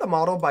can get the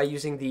model by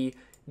using the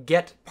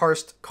get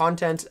parsed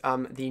content,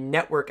 the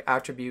network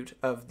attribute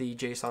of the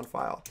JSON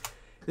file.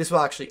 This will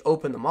actually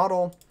open the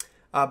model,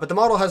 but the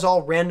model has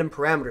all random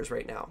parameters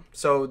right now.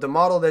 So the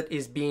model that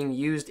is being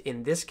used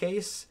in this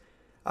case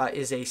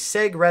is a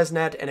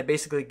SegResNet, and it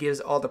basically gives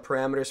all the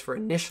parameters for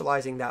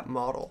initializing that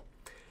model.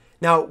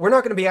 Now, we're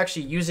not going to be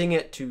actually using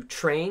it to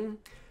train.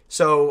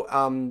 So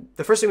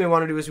the first thing we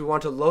want to do is we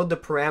want to load the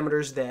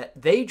parameters that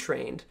they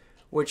trained,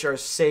 which are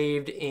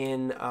saved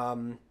in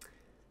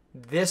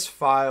this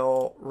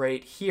file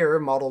right here,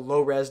 model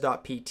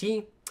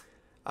lowres.pt.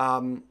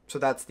 So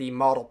that's the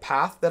model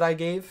path that I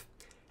gave.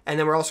 And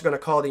then we're also going to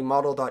call the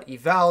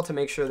model.eval to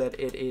make sure that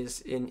it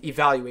is in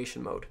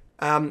evaluation mode.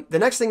 The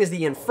next thing is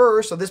the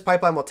infer. So this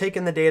pipeline will take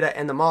in the data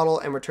and the model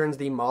and returns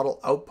the model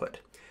output.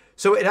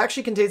 So it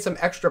actually contains some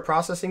extra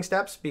processing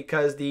steps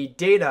because the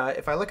data,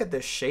 if I look at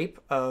the shape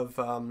of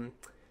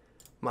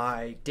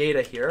my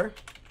data here,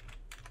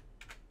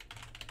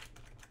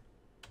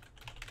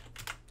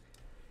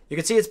 you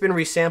can see it's been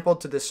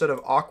resampled to this sort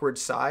of awkward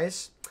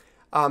size.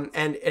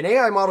 And an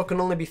AI model can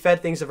only be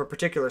fed things of a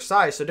particular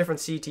size. So different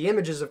CT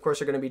images, of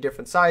course, are going to be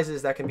different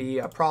sizes. That can be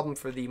a problem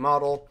for the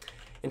model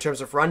in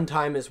terms of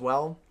runtime as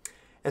well.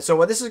 And so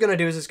what this is going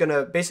to do is it's going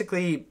to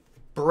basically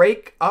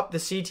break up the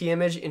CT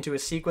image into a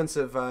sequence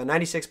of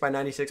 96 by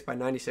 96 by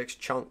 96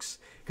 chunks,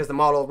 because the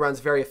model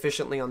runs very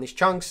efficiently on these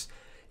chunks.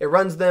 It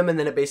runs them and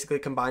then it basically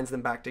combines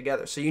them back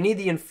together. So you need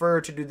the infer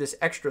to do this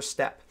extra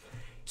step.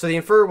 So the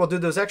infer will do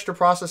those extra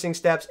processing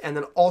steps and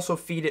then also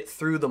feed it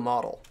through the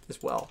model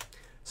as well.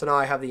 So now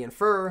I have the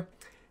infer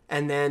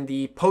and then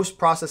the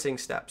post-processing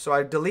step. So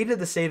I've deleted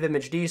the save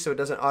image D so it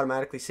doesn't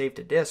automatically save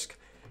to disk.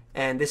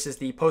 And this is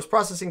the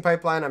post-processing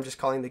pipeline. I'm just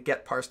calling the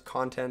get parsed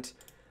content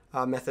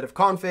method of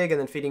config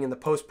and then feeding in the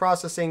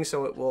post-processing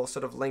so it will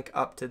sort of link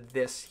up to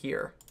this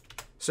here.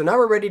 So now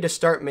we're ready to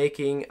start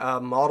making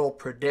model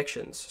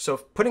predictions. So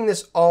putting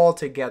this all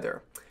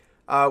together,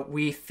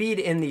 we feed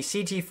in the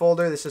CT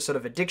folder. This is sort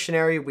of a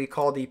dictionary. We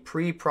call the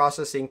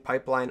pre-processing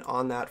pipeline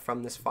on that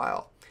from this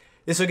file.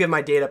 This will get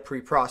my data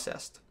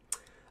pre-processed.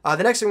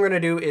 The next thing we're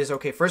going to do is,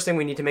 okay, first thing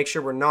we need to make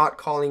sure we're not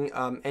calling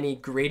any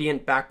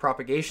gradient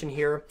backpropagation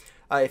here.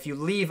 If you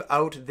leave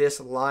out this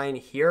line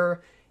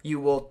here, you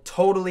will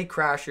totally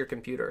crash your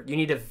computer. You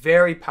need a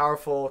very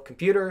powerful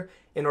computer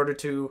in order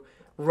to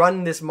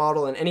run this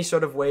model in any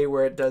sort of way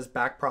where it does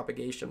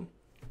backpropagation.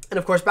 And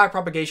of course,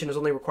 backpropagation is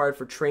only required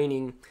for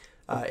training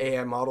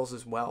AI models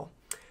as well.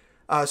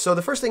 So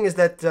the first thing is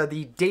that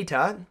the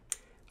data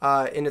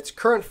in its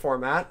current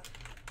format,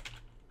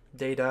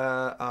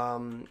 data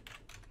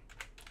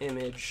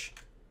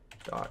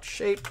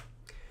image.shape,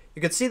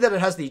 you can see that it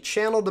has the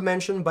channel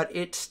dimension, but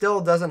it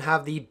still doesn't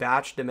have the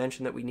batch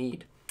dimension that we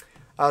need.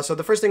 So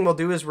the first thing we'll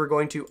do is we're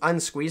going to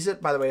unsqueeze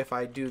it. By the way, if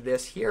I do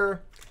this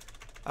here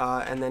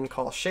and then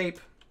call shape,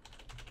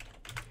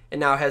 it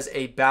now has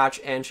a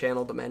batch and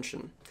channel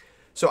dimension.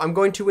 So I'm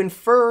going to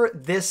infer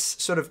this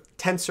sort of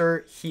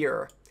tensor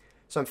here.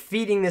 So I'm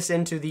feeding this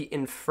into the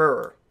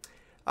infer.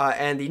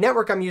 And the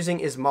network I'm using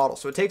is model.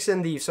 So it takes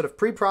in the sort of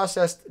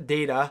pre-processed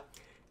data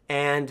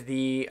and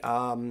the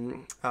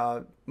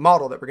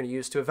model that we're going to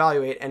use to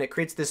evaluate, and it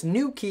creates this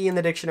new key in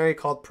the dictionary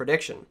called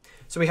prediction.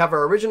 So we have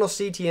our original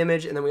CT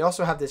image, and then we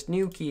also have this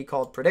new key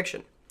called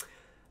prediction.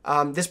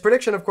 This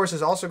prediction, of course,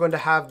 is also going to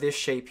have this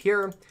shape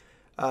here.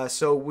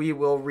 So we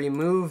will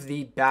remove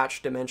the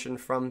batch dimension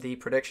from the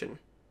prediction.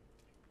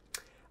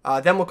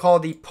 Then we'll call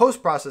the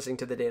post-processing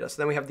to the data.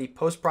 So then we have the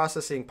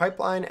post-processing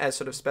pipeline as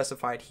sort of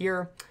specified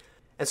here.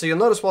 And so you'll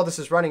notice while this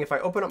is running, if I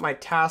open up my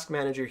task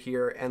manager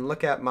here and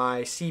look at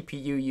my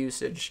CPU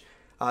usage,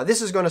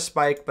 this is going to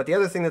spike, but the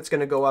other thing that's going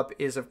to go up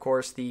is, of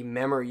course, the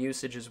memory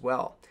usage as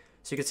well.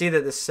 So you can see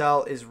that this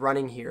cell is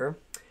running here,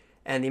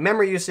 and the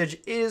memory usage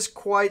is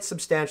quite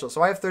substantial.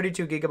 So I have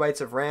 32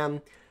 gigabytes of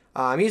RAM.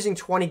 I'm using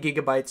 20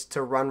 gigabytes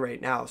to run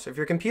right now. So if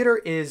your computer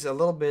is a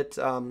little bit,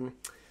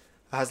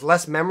 has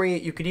less memory,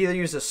 you could either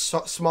use a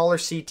smaller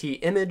CT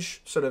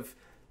image, sort of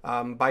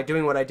by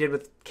doing what I did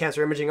with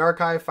Cancer Imaging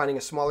Archive, finding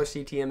a smaller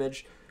CT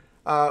image,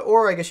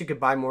 or I guess you could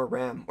buy more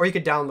RAM, or you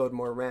could download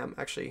more RAM,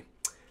 actually.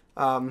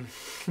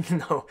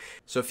 No.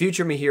 So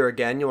future me here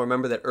again, you'll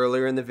remember that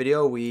earlier in the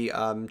video we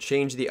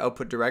changed the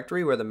output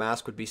directory where the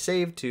mask would be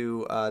saved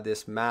to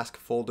this mask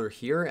folder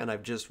here, and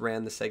I've just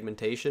ran the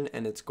segmentation,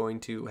 and it's going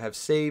to have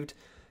saved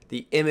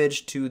the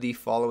image to the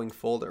following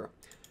folder.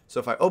 So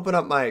if I open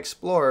up my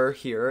Explorer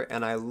here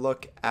and I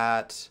look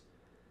at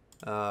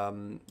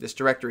this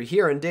directory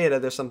here in data,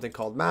 there's something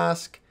called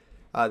mask,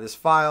 this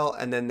file,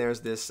 and then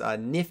there's this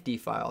nifty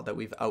file that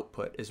we've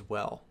output as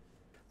well.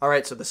 All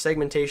right, so the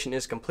segmentation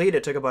is complete.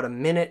 It took about 1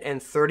 minute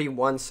and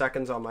 31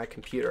 seconds on my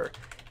computer.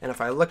 And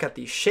if I look at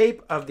the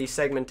shape of the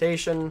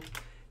segmentation,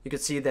 you can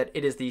see that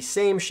it is the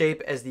same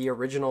shape as the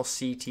original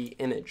CT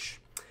image.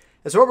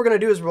 And so what we're going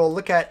to do is we'll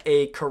look at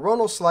a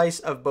coronal slice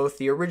of both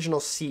the original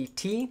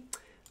CT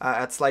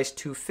at slice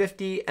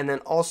 250 and then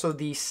also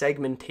the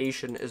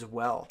segmentation as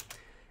well.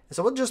 And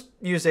so we'll just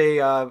use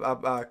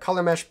a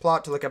color mesh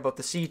plot to look at both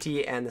the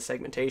CT and the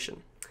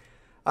segmentation.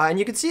 And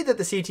you can see that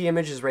the CT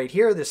image is right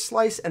here, this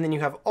slice, and then you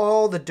have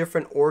all the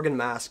different organ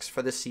masks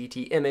for the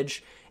CT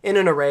image in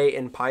an array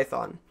in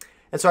Python.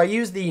 And so I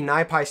use the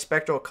NiPi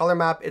spectral color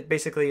map. It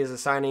basically is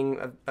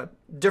assigning a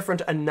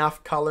different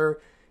enough color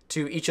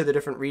to each of the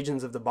different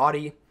regions of the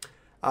body.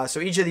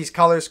 So each of these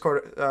colors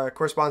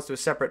corresponds to a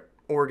separate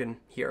organ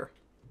here.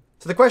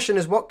 So the question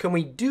is, what can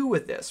we do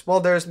with this?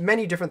 Well, there's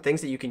many different things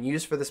that you can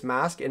use for this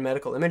mask in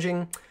medical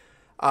imaging.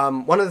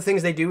 One of the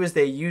things they do is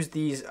they use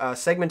these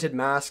segmented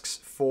masks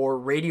for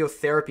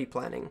radiotherapy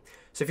planning.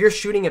 So if you're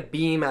shooting a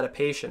beam at a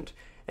patient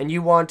and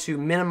you want to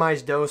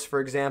minimize dose, for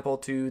example,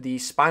 to the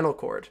spinal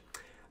cord,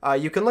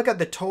 you can look at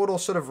the total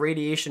sort of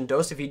radiation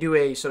dose. If you do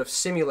a sort of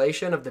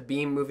simulation of the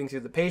beam moving through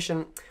the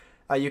patient,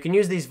 you can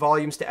use these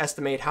volumes to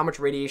estimate how much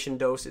radiation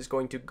dose is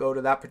going to go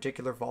to that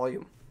particular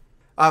volume.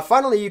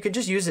 Finally, you can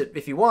just use it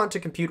if you want to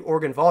compute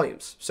organ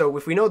volumes. So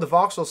if we know the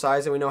voxel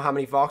size and we know how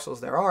many voxels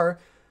there are,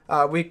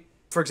 we,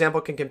 for example,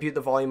 can compute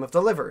the volume of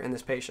the liver in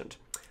this patient.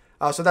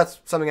 So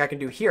that's something I can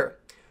do here.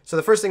 So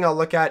the first thing I'll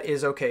look at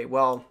is, okay,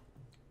 well,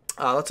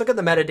 let's look at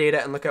the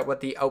metadata and look at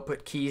what the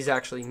output keys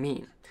actually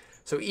mean.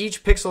 So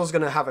each pixel is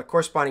going to have a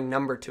corresponding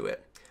number to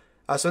it.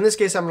 So in this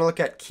case, I'm going to look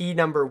at key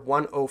number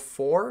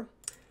 104,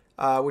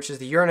 which is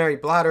the urinary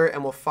bladder,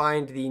 and we'll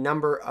find the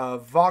number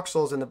of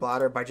voxels in the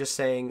bladder by just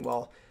saying,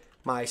 well,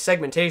 my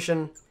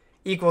segmentation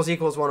equals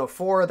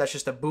 104. That's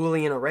just a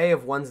Boolean array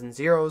of ones and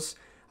zeros.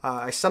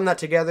 I sum that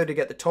together to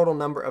get the total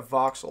number of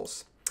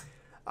voxels.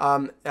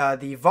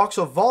 The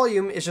voxel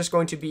volume is just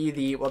going to be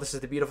the, well, this is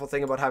the beautiful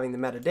thing about having the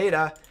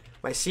metadata.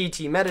 My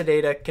CT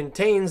metadata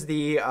contains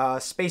the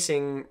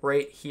spacing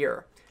right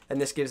here, and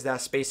this gives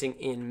that spacing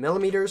in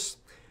millimeters.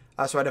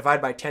 So I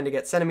divide by 10 to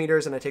get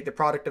centimeters, and I take the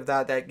product of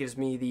that. That gives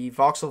me the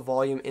voxel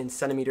volume in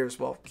centimeters,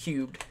 well,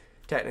 cubed,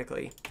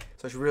 technically.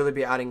 So I should really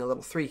be adding a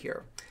little 3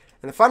 here.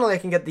 And then finally, I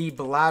can get the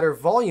bladder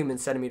volume in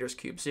centimeters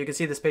cubed. So you can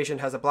see this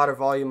patient has a bladder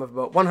volume of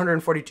about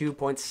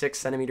 142.6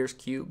 centimeters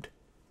cubed.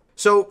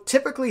 So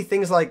typically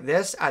things like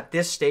this, at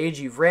this stage,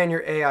 you've ran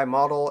your AI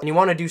model and you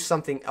want to do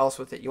something else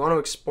with it. You want to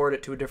export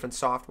it to a different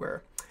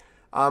software.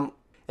 And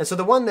so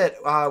the one that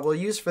we'll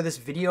use for this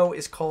video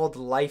is called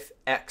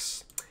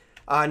LifeX.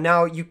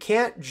 Now you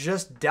can't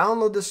just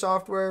download the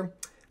software.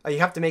 You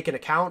have to make an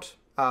account.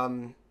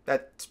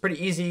 That's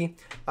pretty easy.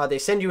 They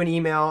send you an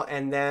email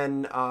and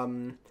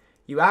then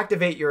you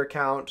activate your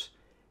account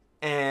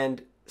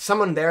and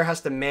someone there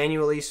has to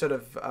manually sort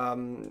of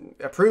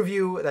approve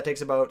you. That takes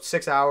about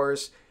 6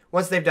 hours.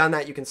 Once they've done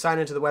that, you can sign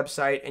into the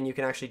website and you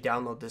can actually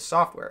download this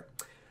software.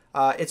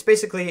 It's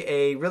basically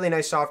a really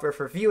nice software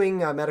for viewing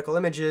medical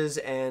images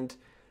and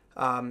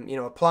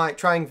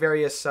trying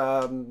various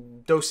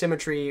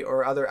dosimetry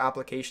or other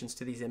applications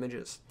to these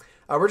images.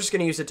 We're just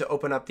going to use it to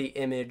open up the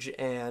image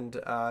and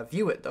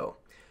view it though.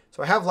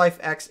 So I have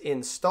LifeX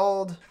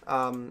installed.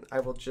 I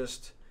will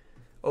just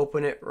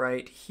open it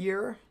right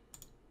here.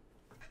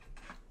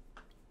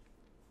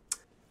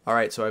 All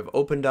right, so I've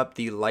opened up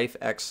the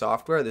LifeX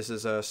software. This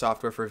is a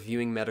software for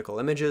viewing medical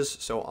images.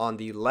 So on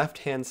the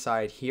left-hand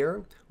side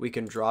here, we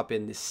can drop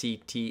in the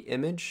CT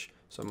image.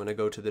 So I'm going to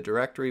go to the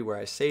directory where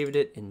I saved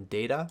it in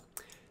data.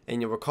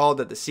 And you'll recall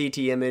that the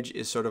CT image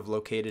is sort of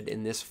located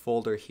in this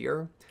folder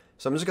here.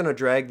 So I'm just going to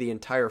drag the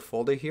entire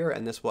folder here,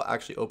 and this will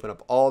actually open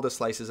up all the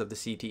slices of the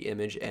CT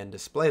image and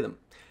display them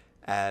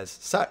as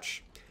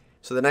such.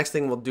 So the next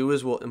thing we'll do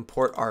is we'll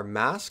import our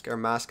mask. Our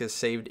mask is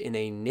saved in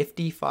a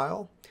Nifty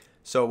file.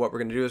 So what we're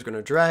going to do is we're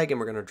going to drag and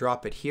we're going to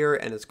drop it here,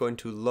 and it's going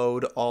to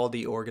load all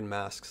the organ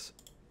masks.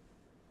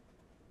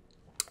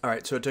 All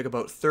right, so it took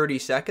about 30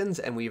 seconds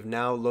and we've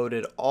now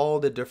loaded all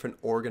the different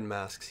organ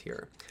masks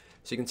here.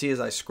 So you can see as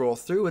I scroll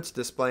through, it's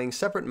displaying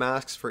separate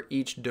masks for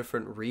each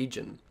different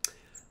region.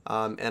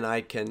 So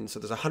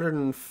there's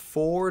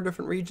 104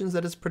 different regions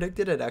that it's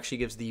predicted. It actually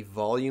gives the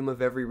volume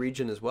of every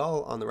region as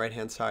well on the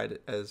right-hand side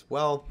as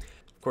well.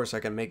 Of course,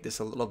 I can make this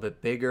a little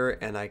bit bigger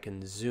and I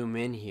can zoom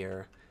in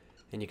here.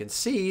 And you can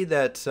see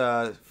that,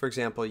 for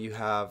example, you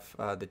have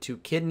the 2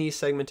 kidneys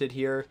segmented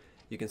here.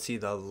 You can see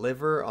the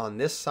liver on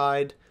this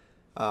side.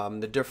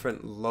 The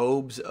different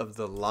lobes of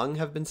the lung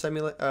have been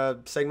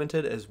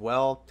segmented as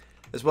well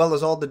as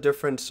all the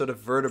different sort of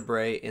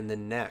vertebrae in the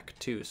neck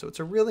too. So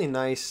it's a really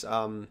nice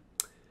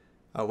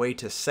way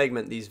to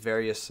segment these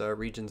various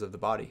regions of the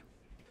body.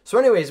 So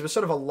anyways, it was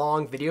sort of a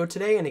long video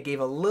today, and it gave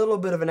a little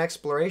bit of an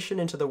exploration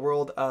into the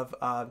world of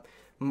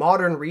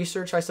modern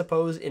research, I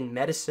suppose, in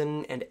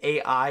medicine and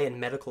AI and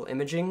medical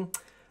imaging.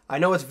 I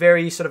know it's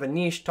very sort of a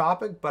niche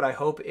topic, but I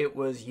hope it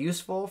was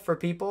useful for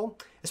people,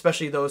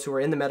 especially those who are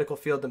in the medical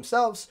field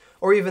themselves,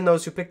 or even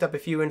those who picked up a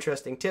few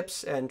interesting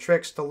tips and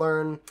tricks to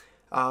learn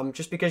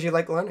just because you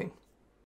like learning.